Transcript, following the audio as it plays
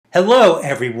Hello,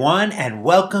 everyone, and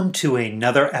welcome to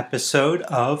another episode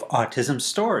of Autism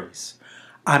Stories.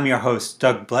 I'm your host,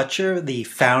 Doug Bletcher, the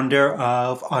founder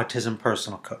of Autism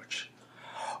Personal Coach.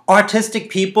 Autistic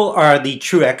people are the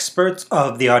true experts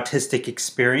of the autistic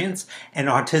experience, and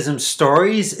Autism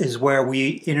Stories is where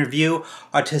we interview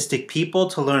autistic people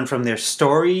to learn from their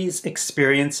stories,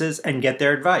 experiences, and get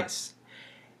their advice.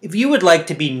 If you would like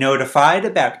to be notified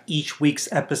about each week's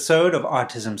episode of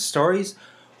Autism Stories,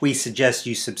 we suggest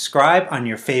you subscribe on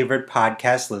your favorite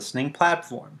podcast listening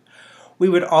platform. We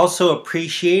would also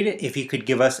appreciate it if you could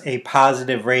give us a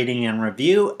positive rating and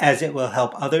review, as it will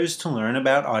help others to learn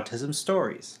about autism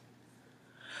stories.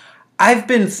 I've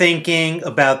been thinking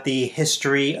about the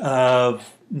history of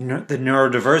the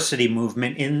neurodiversity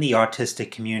movement in the autistic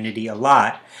community a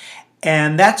lot,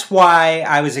 and that's why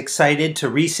I was excited to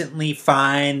recently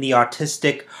find the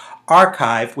Autistic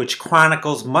Archive, which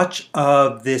chronicles much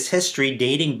of this history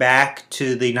dating back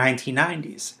to the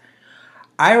 1990s.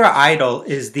 Ira Idle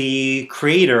is the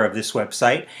creator of this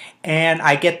website, and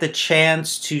I get the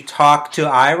chance to talk to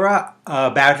Ira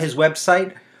about his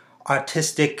website,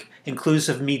 Autistic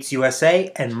Inclusive Meets USA,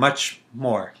 and much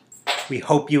more. We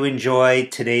hope you enjoy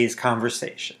today's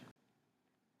conversation.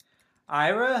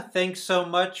 Ira, thanks so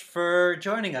much for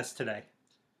joining us today.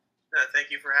 Thank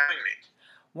you for having me.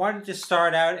 Wanted to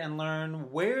start out and learn,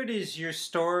 where does your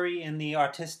story in the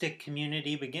autistic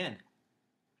community begin?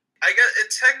 I guess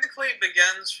it technically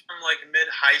begins from like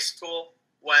mid-high school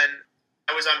when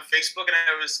I was on Facebook and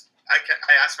I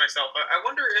asked myself, I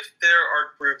wonder if there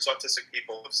are groups autistic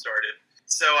people have started.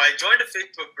 So I joined a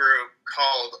Facebook group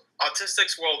called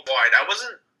Autistics Worldwide. I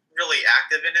wasn't really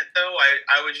active in it though.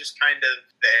 I was just kind of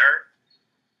there.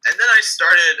 And then I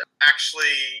started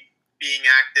actually being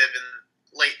active in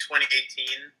late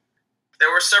 2018.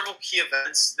 There were several key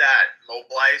events that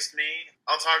mobilized me.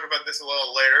 I'll talk about this a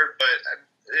little later, but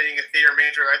being a theater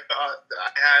major, I thought that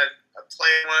I had a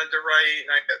play I wanted to write,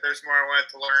 and there's more I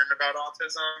wanted to learn about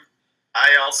autism.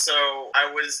 I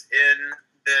was in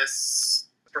this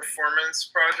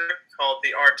performance project called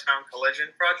the Our Town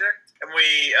Collision Project. And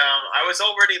I was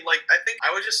already I think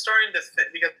I was just starting to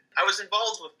think, because I was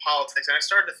involved with politics, and I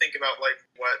started to think about what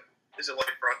is it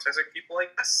like for autistic people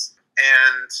like this?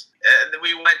 And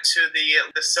we went to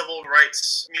the Civil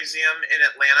Rights Museum in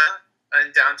Atlanta,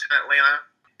 in downtown Atlanta,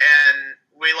 and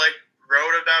we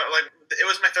wrote about, it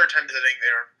was my third time visiting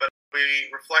there, but we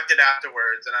reflected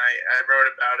afterwards, and I wrote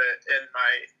about it in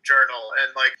my journal,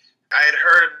 and I had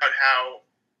heard about how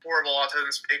horrible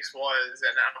Autism Speaks was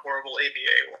and how horrible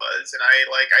ABA was, and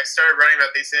I started writing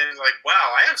about these things wow,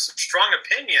 I have some strong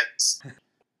opinions.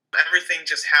 Everything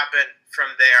just happened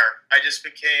from there. I just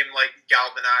became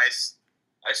galvanized.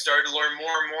 I started to learn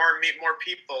more and more, meet more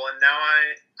people, and now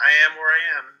I am where I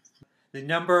am. The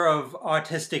number of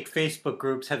autistic Facebook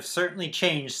groups have certainly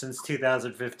changed since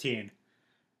 2015.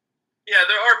 Yeah,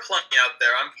 there are plenty out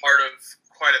there. I'm part of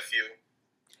quite a few.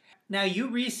 Now, you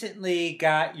recently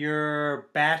got your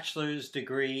bachelor's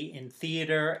degree in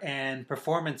theater and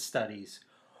performance studies.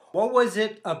 What was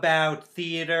it about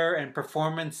theater and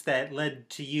performance that led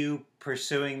to you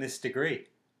pursuing this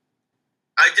degree?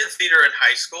 I did theater in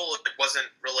high school. It wasn't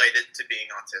related to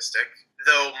being autistic,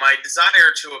 though my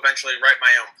desire to eventually write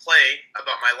my own play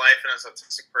about my life as an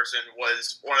autistic person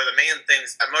was one of the main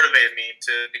things that motivated me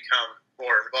to become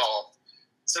more involved.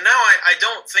 So now I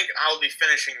don't think I'll be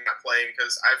finishing that play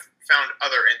because I've found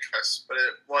other interests, but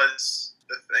it was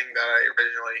the thing that I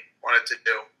originally wanted to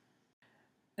do.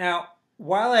 Now,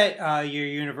 while at your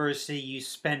university, you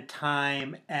spent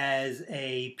time as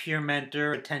a peer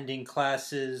mentor, attending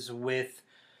classes with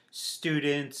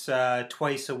students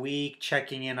twice a week,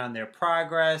 checking in on their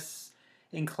progress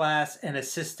in class, and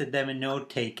assisted them in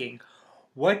note-taking.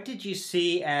 What did you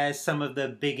see as some of the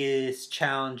biggest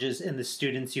challenges in the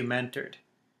students you mentored?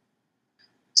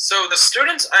 So the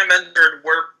students I mentored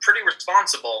were pretty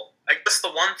responsible. I guess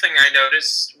the one thing I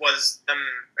noticed was them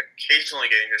occasionally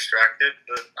getting distracted,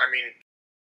 but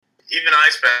even I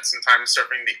spent some time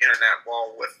surfing the internet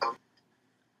while with them.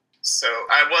 So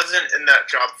I wasn't in that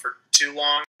job for too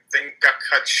long. Things got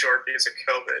cut short because of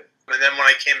COVID. And then when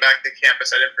I came back to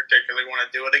campus, I didn't particularly want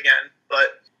to do it again.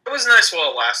 But it was nice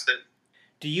while it lasted.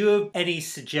 Do you have any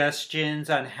suggestions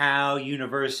on how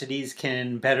universities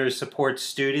can better support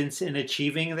students in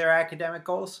achieving their academic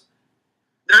goals?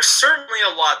 There's certainly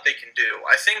a lot they can do.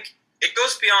 I think it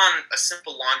goes beyond a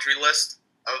simple laundry list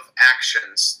of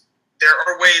actions. There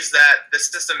are ways that the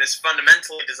system is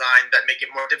fundamentally designed that make it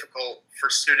more difficult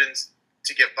for students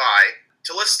to get by.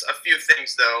 To list a few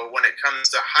things, though, when it comes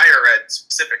to higher ed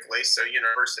specifically, so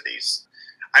universities,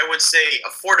 I would say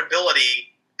affordability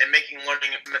and making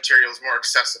learning materials more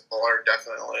accessible are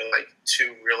definitely like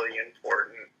two really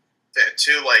important,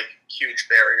 two like huge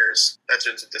barriers that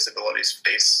students with disabilities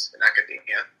face in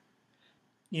academia.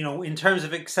 In terms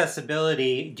of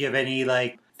accessibility, do you have any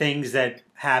like things that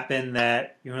happen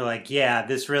that you were like, yeah,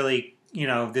 this really,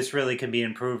 this really can be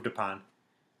improved upon?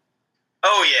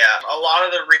 Oh yeah, a lot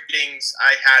of the readings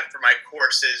I had for my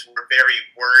courses were very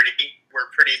wordy,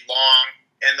 were pretty long,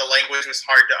 and the language was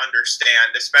hard to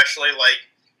understand, especially like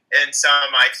in some of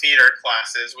my theater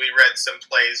classes, we read some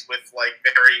plays with like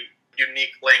very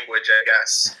unique language, I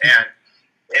guess, and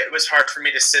it was hard for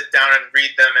me to sit down and read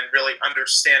them and really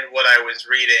understand what I was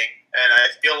reading. And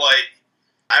I feel like,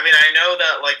 I mean, I know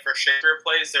that like for Shakespeare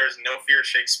plays, there's no fear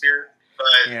Shakespeare,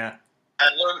 but Yeah. I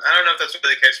don't know if that's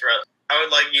really the case for us. I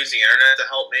would like using the internet to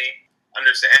help me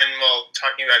understand while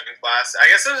talking about it in class. I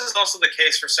guess this is also the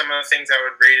case for some of the things I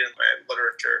would read in my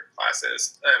literature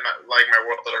classes, like my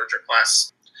world literature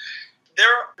class. There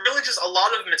are really just a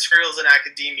lot of materials in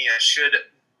academia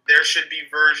there should be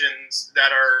versions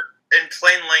that are in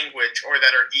plain language or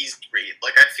that are easy to read.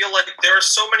 Like, I feel like there are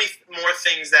so many more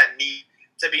things that need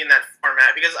to be in that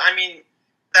format because, I mean,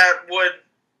 that would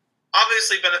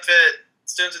obviously benefit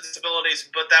students with disabilities,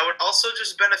 but that would also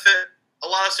just benefit a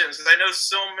lot of students because I knew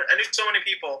so many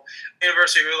people at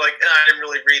university who were like, I didn't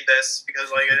really read this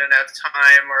because like I didn't have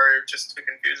time or just too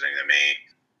confusing to me.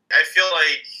 I feel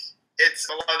like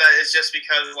a lot of that is just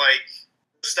because like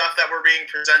the stuff that we're being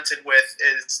presented with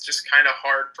is just kind of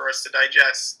hard for us to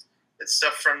digest. It's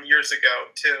stuff from years ago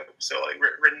too, so like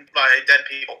written by dead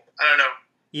people. I don't know.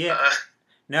 Yeah.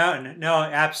 No,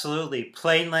 absolutely.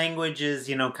 Plain language is,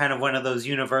 kind of one of those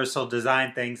universal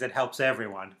design things that helps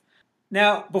everyone.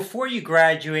 Now, before you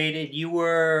graduated, you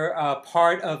were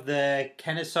part of the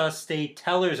Kennesaw State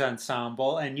Tellers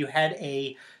Ensemble, and you had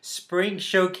a spring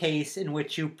showcase in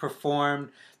which you performed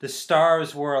The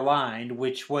Stars Were Aligned,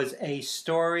 which was a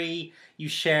story you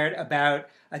shared about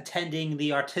attending the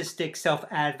Autistic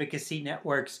Self-Advocacy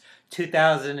Network's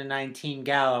 2019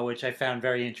 gala, which I found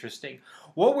very interesting.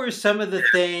 What were some of the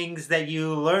things that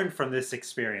you learned from this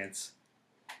experience?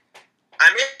 I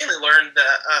mainly learned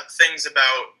things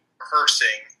about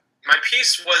rehearsing. My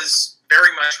piece was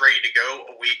very much ready to go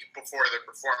a week before the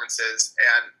performances,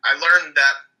 and I learned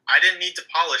that I didn't need to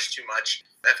polish too much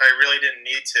if I really didn't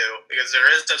need to, because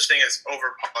there is such thing as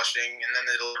over polishing, and then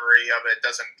the delivery of it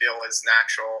doesn't feel as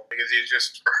natural because you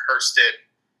just rehearsed it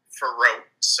for rote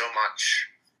so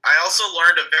much. I also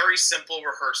learned a very simple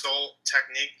rehearsal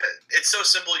technique that it's so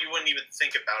simple you wouldn't even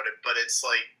think about it, but it's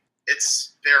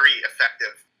very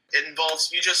effective. It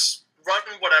involves you just run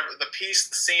whatever, the piece,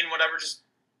 the scene, whatever, just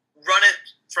run it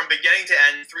from beginning to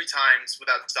end 3 times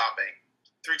without stopping,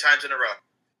 3 times in a row.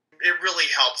 It really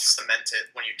helps cement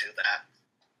it when you do that.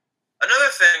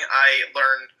 Another thing I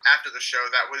learned after the show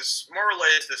that was more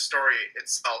related to the story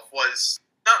itself was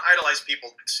not idolize people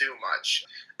too much.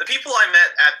 The people I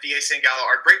met at the ASAN Gala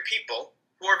are great people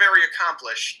who are very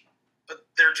accomplished, but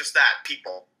they're just that,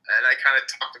 people. And I kind of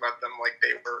talked about them like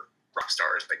they were rock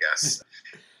stars, I guess.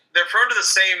 They're prone to the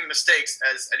same mistakes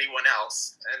as anyone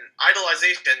else, and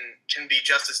idolization can be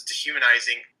just as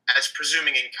dehumanizing as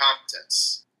presuming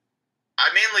incompetence. I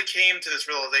mainly came to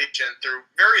this realization through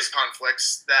various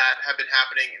conflicts that have been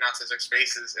happening in autistic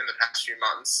spaces in the past few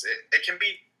months. It can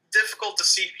be difficult to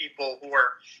see people who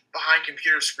are behind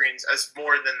computer screens as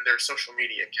more than their social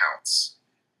media accounts.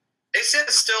 ASAN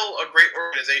is still a great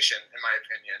organization, in my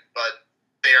opinion, but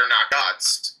they are not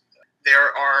gods.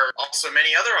 There are also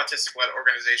many other autistic-led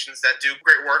organizations that do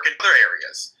great work in other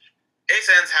areas.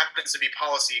 ASAN happens to be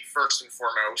policy first and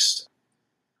foremost,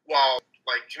 while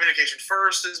like communication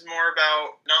first is more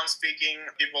about non-speaking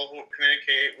people who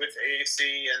communicate with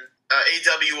AAC, and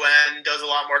AWN does a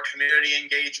lot more community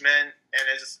engagement and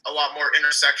is a lot more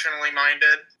intersectionally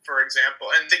minded, for example.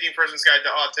 And Thinking Person's Guide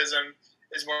to Autism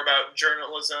is more about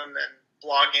journalism and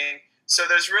blogging. So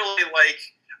there's really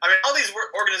all these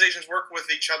organizations work with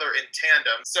each other in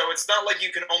tandem. So it's not like you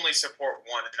can only support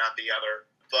one and not the other.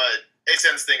 But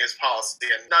ASAN's thing is policy,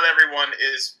 and not everyone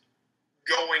is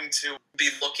going to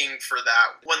be looking for that.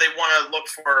 When they want to look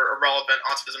for a relevant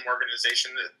autism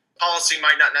organization, the policy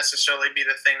might not necessarily be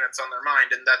the thing that's on their mind,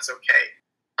 and that's okay.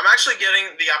 I'm actually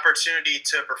getting the opportunity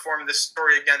to perform this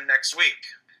story again next week,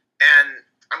 and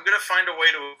I'm going to find a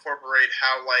way to incorporate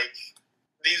how,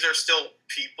 these are still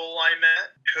people I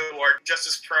met who are just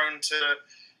as prone to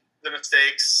the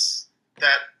mistakes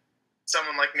that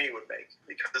someone like me would make,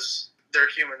 because they're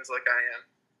humans like I am.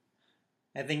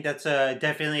 I think that's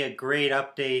definitely a great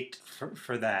update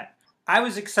for that. I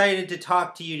was excited to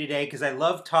talk to you today because I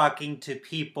love talking to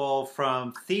people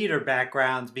from theater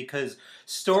backgrounds because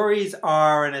stories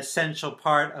are an essential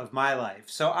part of my life.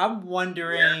 So I'm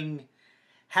wondering,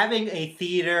 having a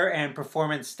theater and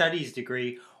performance studies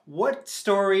degree, what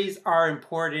stories are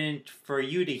important for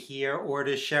you to hear or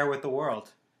to share with the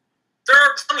world? There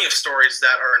are plenty of stories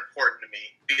that are important to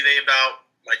me, be they about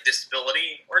my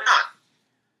disability or not.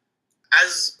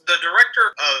 As the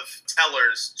director of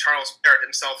Tellers, Charles Parrott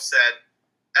himself said,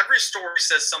 every story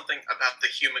says something about the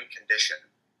human condition,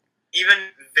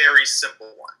 even very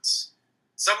simple ones.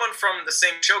 Someone from the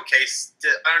same showcase,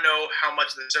 I don't know how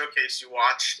much of the showcase you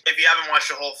watched. If you haven't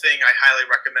watched the whole thing, I highly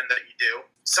recommend that you do.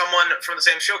 Someone from the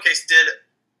same showcase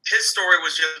his story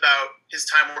was just about his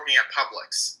time working at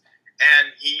Publix.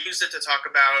 And he used it to talk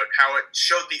about how it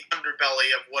showed the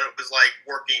underbelly of what it was like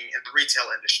working in the retail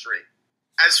industry.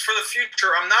 As for the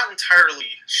future, I'm not entirely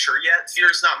sure yet. Theater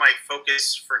is not my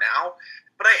focus for now,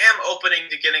 but I am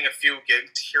opening to getting a few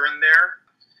gigs here and there.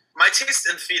 My taste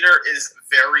in theater is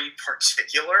very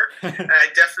particular, and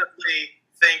I definitely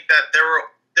think that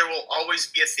there will always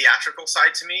be a theatrical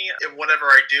side to me in whatever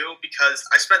I do because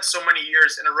I spent so many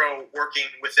years in a row working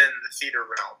within the theater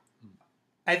realm.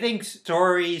 I think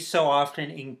stories so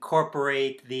often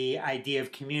incorporate the idea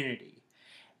of community.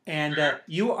 And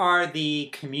you are the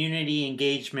Community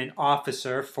Engagement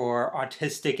Officer for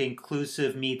Autistic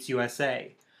Inclusive Meets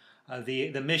USA.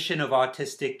 The mission of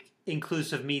Autistic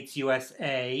Inclusive Meets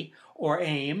USA, or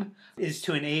AIM, is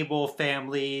to enable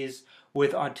families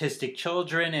with autistic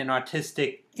children and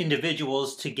autistic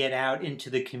individuals to get out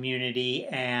into the community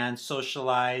and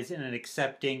socialize in an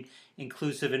accepting,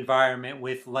 inclusive environment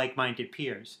with like-minded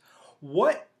peers.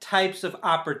 What types of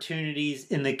opportunities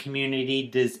in the community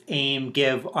does AIM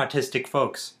give autistic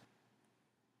folks?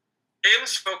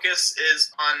 AIM's focus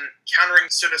is on countering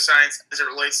pseudoscience as it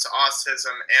relates to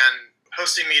autism and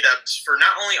hosting meetups for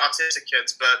not only autistic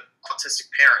kids, but autistic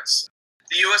parents.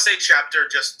 The USA chapter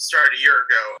just started a year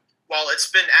ago, while it's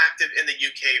been active in the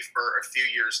UK for a few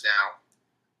years now.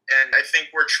 And I think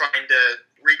we're trying to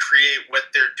recreate what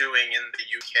they're doing in the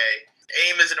UK.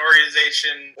 AIM is an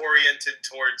organization oriented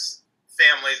towards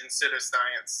families and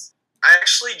pseudoscience. I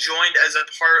actually joined as a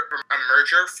part of a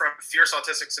merger from Fierce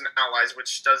Autistics and Allies,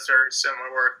 which does very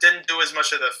similar work. Didn't do as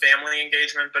much of the family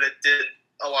engagement, but it did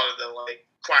a lot of the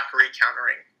quackery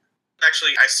countering.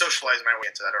 Actually, I socialized my way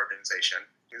into that organization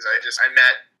because I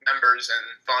met members and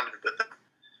bonded with them.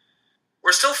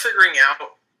 We're still figuring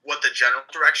out what the general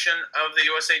direction of the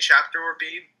USA chapter will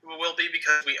be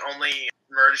because we only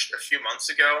merged a few months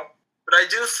ago. But I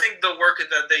do think the work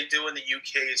that they do in the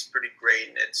UK is pretty great,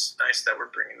 and it's nice that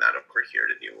we're bringing that over here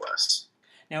to the US.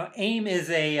 Now, AIM is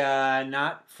a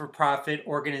not-for-profit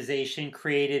organization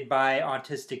created by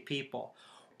autistic people.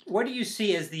 What do you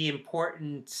see as the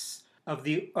importance of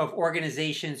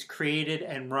organizations created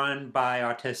and run by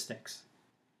autistics?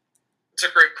 It's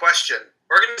a great question.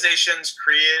 Organizations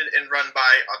created and run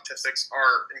by autistics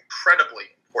are incredibly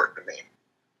important to me.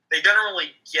 They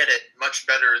generally get it much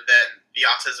better than the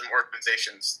autism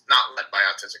organizations not led by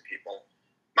autistic people.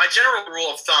 My general rule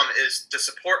of thumb is to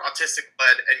support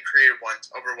autistic-led and created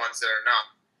ones over ones that are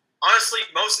not. Honestly,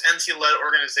 most NT-led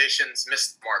organizations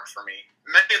miss the mark for me.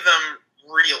 Many of them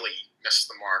really miss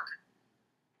the mark.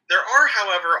 There are,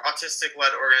 however,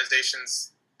 autistic-led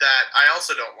organizations that I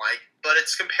also don't like, but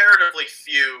it's comparatively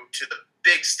few to the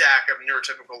big stack of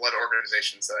neurotypical-led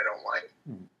organizations that I don't like.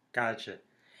 Gotcha.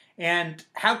 And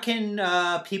how can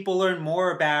people learn more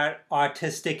about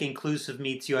Autistic Inclusive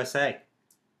Meets USA?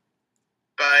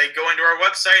 By going to our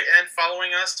website and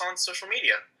following us on social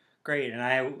media. Great, and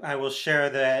I will share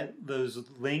those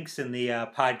links in the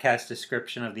podcast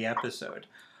description of the episode.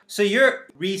 So you're a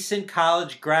recent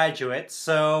college graduate,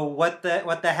 so what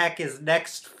the heck is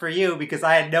next for you? Because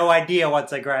I had no idea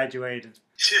once I graduated.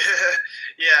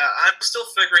 Yeah, I'm still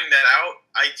figuring that out.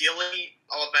 Ideally,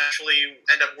 I'll eventually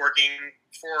end up working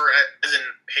as in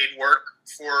paid work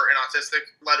for an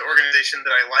autistic-led organization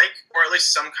that I like, or at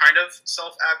least some kind of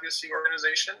self-advocacy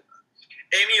organization.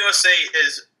 AIM USA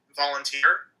is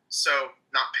volunteer, so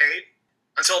not paid.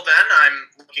 Until then, I'm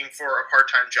looking for a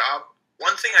part-time job.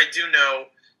 One thing I do know,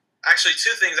 actually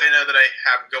two things I know that I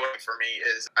have going for me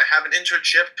is I have an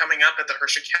internship coming up at the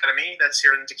Hirsch Academy that's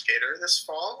here in Decatur this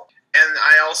fall. And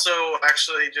I also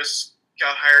actually just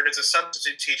got hired as a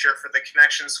substitute teacher for the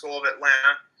Connection School of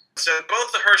Atlanta. So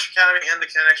both the Hirsch Academy and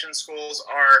the Connection Schools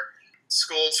are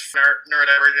schools for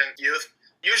neurodivergent youth.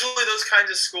 Usually those kinds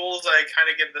of schools I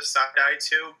kind of give the side eye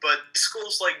to, but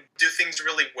schools do things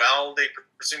really well. They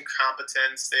presume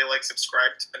competence. They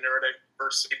subscribe to the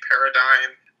neurodiversity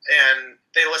paradigm, and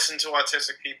they listen to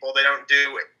autistic people. They don't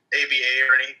do ABA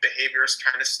or any behaviorist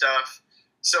kind of stuff.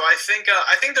 So I think they're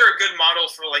a good model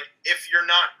for, like, if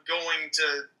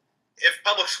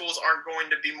public schools aren't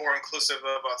going to be more inclusive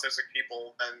of autistic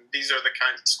people, then these are the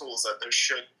kinds of schools that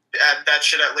that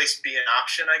should at least be an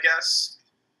option, I guess.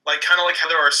 Like, kind of like how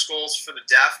there are schools for the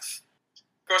deaf.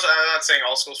 Of course, I'm not saying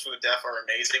all schools for the deaf are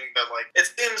amazing, but, like, it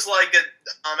seems like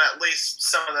at least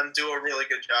some of them do a really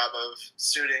good job of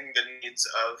suiting the needs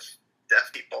of deaf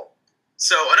people.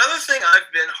 So another thing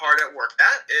I've been hard at work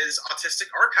at is Autistic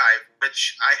Archive,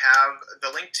 which I have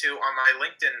the link to on my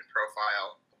LinkedIn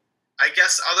profile. I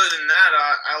guess other than that,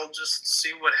 I'll just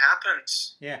see what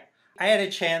happens. Yeah. I had a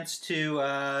chance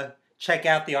to check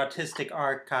out the Autistic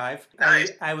Archive.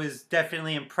 Nice. I was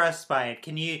definitely impressed by it.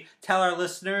 Can you tell our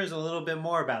listeners a little bit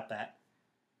more about that?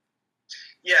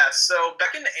 Yeah, so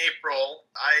back in April,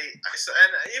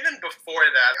 and even before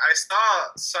that, I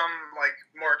saw some, like,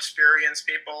 more experienced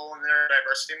people in the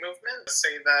neurodiversity movement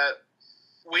say that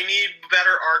we need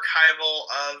better archival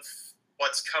of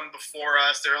what's come before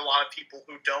us. There are a lot of people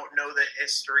who don't know the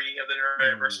history of the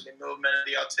neurodiversity movement and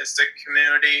the autistic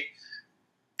community.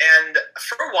 And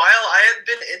for a while, I had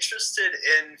been interested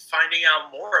in finding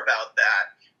out more about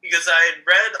that, because I had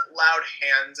read Loud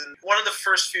Hands, and one of the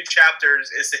first few chapters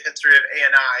is the history of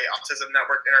ANI, Autism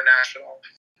Network International.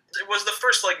 It was the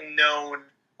first, like, known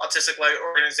autistic, like,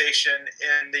 organization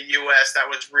in the U.S. that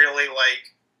was really,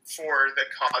 like, for the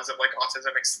cause of, like,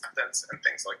 autism acceptance and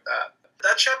things like that.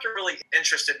 That chapter really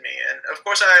interested me, and of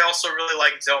course I also really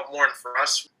like Don't Mourn for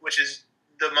Us, which is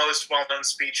the most well-known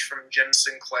speech from Jim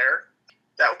Sinclair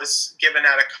that was given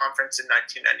at a conference in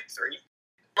 1993.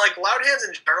 Like, Loud Hands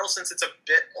in general, since it's a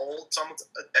bit old, it's almost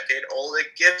a decade old,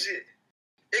 it gives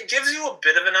you a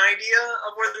bit of an idea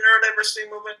of where the neurodiversity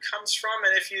movement comes from,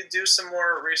 and if you do some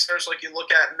more research, like you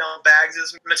look at Mel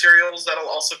Baggs' materials,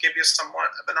 that'll also give you somewhat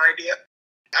of an idea.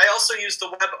 I also used the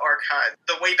web archive,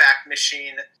 the Wayback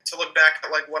Machine, to look back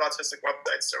at, like, what autistic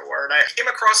websites there were, and I came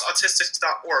across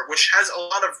autistics.org, which has a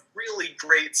lot of really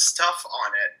great stuff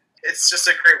on it. It's just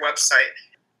a great website.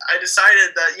 I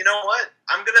decided that, you know what,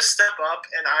 I'm going to step up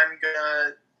and I'm going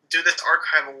to do this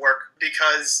archival work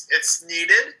because it's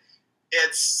needed.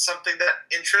 It's something that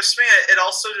interests me. It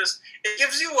also just, it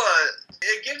gives you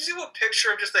a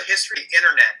picture of just the history of the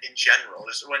internet in general,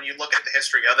 just when you look at the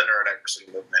history of the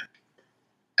neurodiversity movement.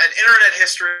 And internet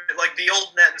history, like the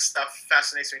old net and stuff,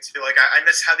 fascinates me too. Like, I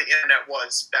miss how the internet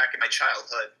was back in my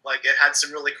childhood. Like, it had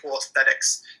some really cool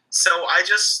aesthetics. So I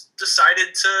just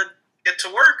decided to get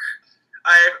to work.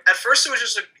 At first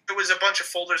it was a bunch of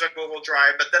folders on Google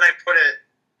Drive, but then I put it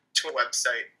to a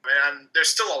website, and there's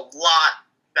still a lot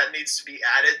that needs to be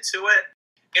added to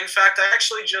it. In fact, I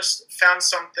actually just found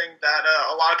something that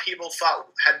a lot of people thought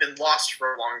had been lost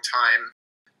for a long time.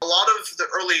 A lot of the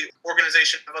early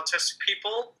organization of autistic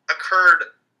people occurred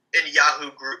in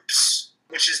Yahoo Groups,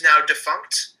 which is now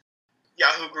defunct.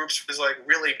 Yahoo Groups was, like,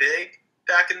 really big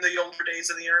back in the older days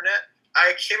of the internet.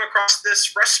 I came across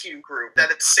this rescue group that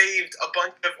had saved a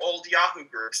bunch of old Yahoo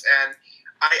groups, and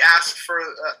I asked for,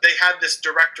 they had this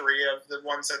directory of the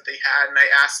ones that they had, and I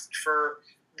asked for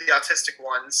the autistic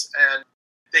ones, and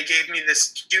they gave me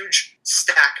this huge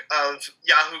stack of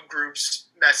Yahoo groups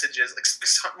messages,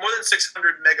 like more than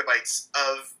 600 megabytes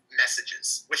of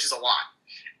messages, which is a lot.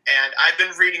 And I've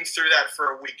been reading through that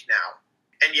for a week now.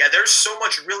 And yeah, there's so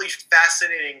much really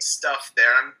fascinating stuff there.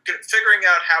 I'm figuring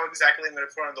out how exactly I'm going to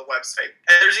put on the website.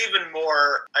 And there's even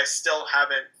more I still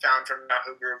haven't found from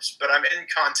Yahoo Groups, but I'm in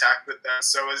contact with them.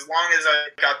 So as long as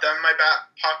I got them in my back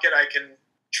pocket, I can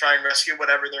try and rescue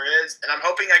whatever there is. And I'm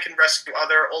hoping I can rescue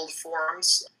other old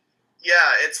forums.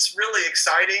 Yeah, it's really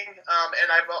exciting. And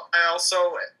I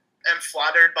also am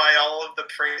flattered by all of the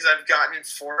praise I've gotten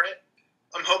for it.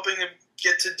 I'm hoping to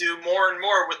get to do more and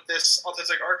more with this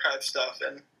Autistic Archive stuff,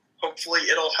 and hopefully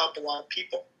it'll help a lot of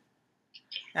people.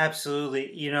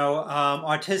 Absolutely. You know,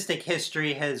 autistic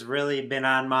history has really been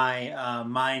on my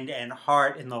mind and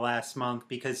heart in the last month,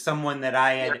 because someone that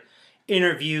I had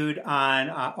interviewed on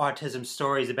Autism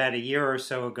Stories about a year or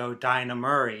so ago, Dinah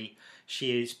Murray,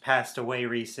 she's passed away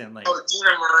recently. Oh,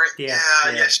 Dinah Murray.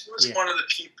 Yeah, she was one of the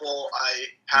people I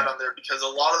had on there, because a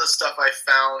lot of the stuff I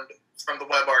found from the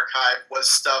web archive was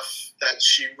stuff that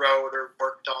she wrote or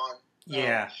worked on.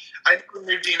 Yeah. I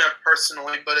knew Dinah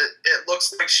personally, but it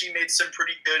looks like she made some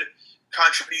pretty good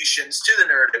contributions to the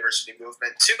neurodiversity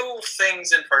movement. Two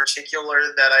things in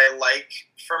particular that I like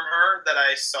from her that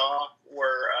I saw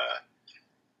were,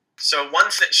 so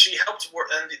one thing, she helped work,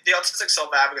 and the Autistic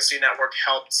Self-Advocacy Network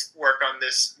helped work on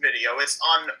this video. It's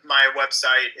on my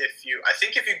website. If you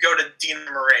go to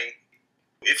Dinah Murray,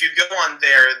 if you go on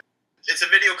there, It's a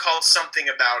video called Something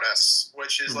About Us,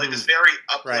 which is like this very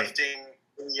uplifting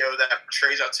video that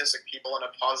portrays autistic people in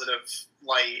a positive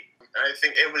light. And I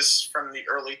think it was from the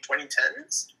early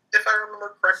 2010s, if I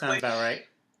remember correctly. Sounds about right.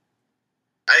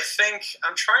 I think,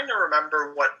 I'm trying to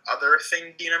remember what other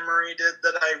thing Dina Marie did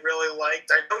that I really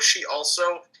liked. I know she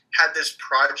also had this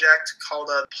project called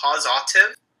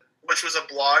Pausative, which was a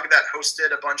blog that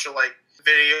hosted a bunch of like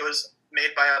videos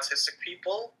made by autistic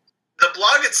people. The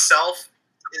blog itself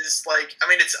is like, I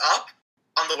mean, it's up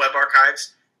on the web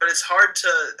archives, but it's hard to,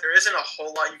 there isn't a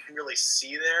whole lot you can really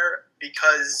see there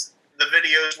because the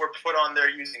videos were put on there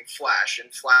using Flash,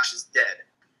 and Flash is dead.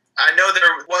 I know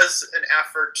there was an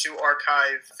effort to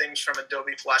archive things from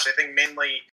Adobe Flash. I think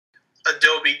mainly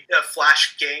Adobe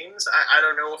Flash Games. I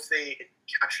don't know if they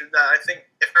captured that. I think,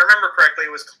 if I remember correctly,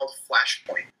 it was called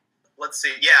Flashpoint. Let's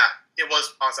see. Yeah, it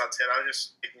was Pausative. I was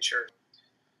just making sure.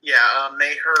 Yeah,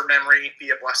 may her memory be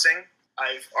a blessing.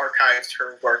 I've archived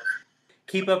her work.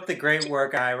 Keep up the great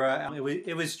work, Ira.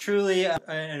 It was truly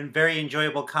a very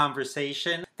enjoyable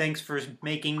conversation. Thanks for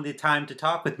making the time to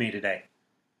talk with me today.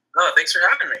 Oh, thanks for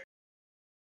having me.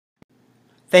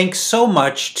 Thanks so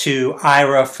much to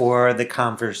Ira for the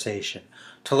conversation.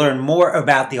 To learn more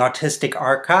about the Autistic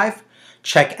Archive,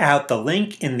 check out the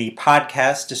link in the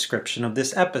podcast description of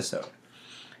this episode.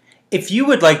 If you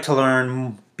would like to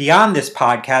learn beyond this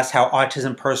podcast how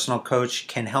Autism Personal Coach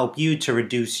can help you to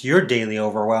reduce your daily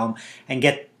overwhelm and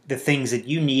get the things that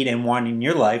you need and want in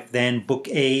your life, then book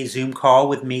a Zoom call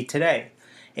with me today.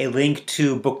 A link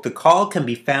to book the call can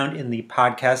be found in the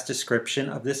podcast description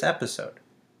of this episode.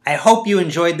 I hope you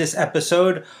enjoyed this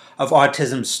episode of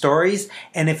Autism Stories,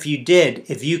 and if you did,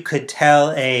 if you could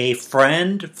tell a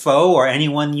friend, foe, or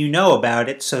anyone you know about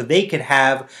it so they could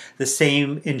have the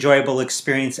same enjoyable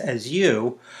experience as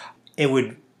you, it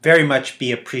would very much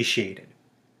be appreciated.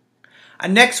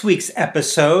 On next week's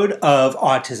episode of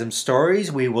Autism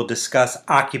Stories, we will discuss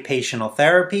occupational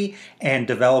therapy and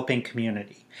developing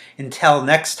community. Until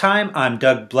next time, I'm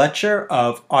Doug Bletcher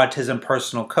of Autism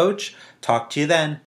Personal Coach. Talk to you then.